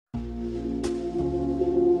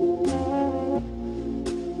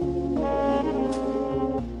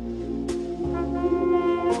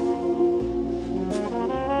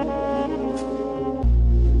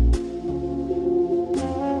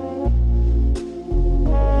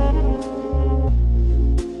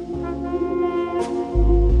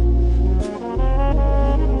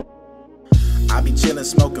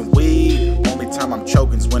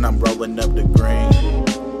blowing up the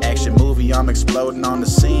green. Action movie, I'm exploding on the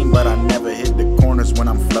scene, but I never hit the corners when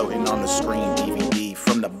I'm floating on the screen. DVD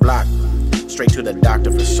from the block, straight to the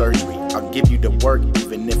doctor for surgery. I'll give you the work,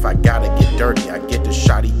 even if I gotta get dirty. I get the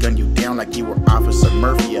shotty, gun you down like you were Officer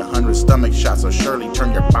Murphy. 100 stomach shots will surely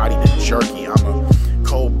turn your body to jerky. I'm a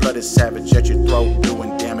cold-blooded savage at your throat,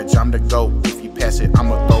 doing damage. I'm the GOAT. If you pass it,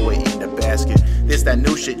 I'ma throw it in the basket. This that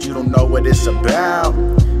new shit, you don't know what it's about.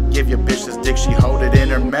 Give your bitch this dick, she hold it in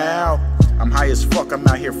her mouth. I'm high as fuck, I'm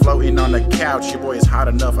out here floating on the couch. Your boy is hot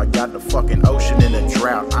enough, I got the fucking ocean in a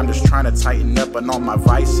drought. I'm just trying to tighten up on all my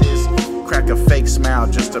vices. Crack a fake smile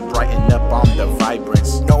just to brighten up on the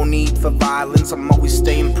vibrance. No need for violence, I'm always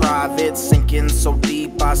staying private. Sinking so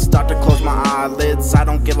deep, I start to close my eyelids. I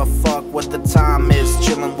don't give a fuck what the time is.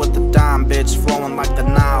 Chilling with the dime bitch, flowing like the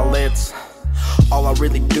Nilets. All I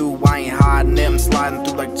really do, I ain't hiding it. I'm sliding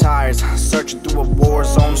through like tires, searching through a war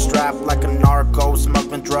zone, strapped like a narco,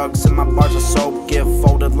 smuggling drugs in my bars of soap. Get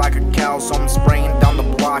folded like a cow, so I'm spraying down the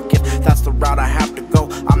block. If that's the route I have to go,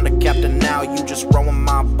 I'm the captain now, you just rowing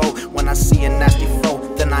my boat. When I see a nasty foe,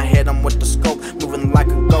 then I hit him with the scope. Moving like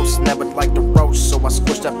a ghost, never like the roach, so I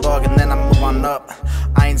squish that bug and then I move on up.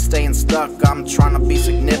 I ain't staying stuck, I'm trying to be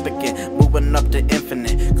significant. Moving up to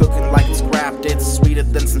infinite, cooking like it's crafted, sweeter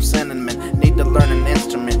than some cinnamon. Need to learn an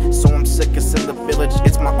instrument, so I'm sickest in the village,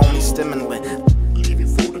 it's my only stimulant. Leave you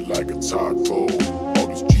folded like a taco. All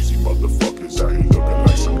these cheesy motherfuckers out here looking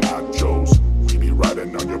like some nachos. We be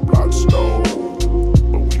riding on your block slow,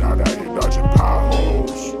 but we not out here dodging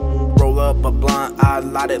potholes. Roll up a blunt, I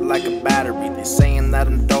light it like a battery. They saying that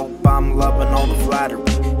I'm dope, I'm loving all the flattery.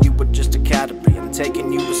 You were just a category, I'm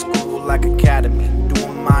taking you to school like academy.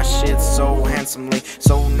 Doing my shit so handsomely,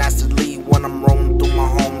 so nastily. When I'm rolling through my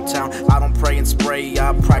hometown, I don't pray and spray,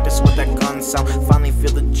 I practice with that gun sound. Finally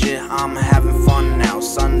feel legit, I'm having fun now.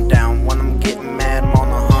 Sundown, when I'm getting mad, I'm on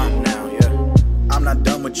the hunt now, yeah. I'm not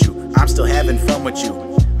done with you, I'm still having fun with you.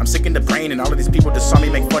 I'm sick in the brain and all of these people just saw me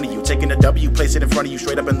make fun of you. Taking a W, place it in front of you,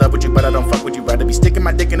 straight up in love with you, but I don't fuck with you. Rather be sticking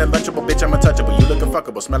my dick in a lunchable, bitch, I'm untouchable. You looking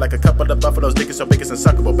fuckable, smell like a couple of buffaloes, dick is so big it's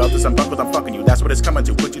unsuckable. Belt is unbuckled, I'm fucking you, that's what it's coming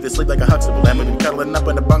to. Put you to sleep like a Huxtable, and we be cuddling up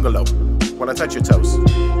in the bungalow while I touch your toes,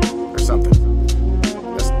 or something.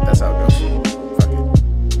 That's how it goes.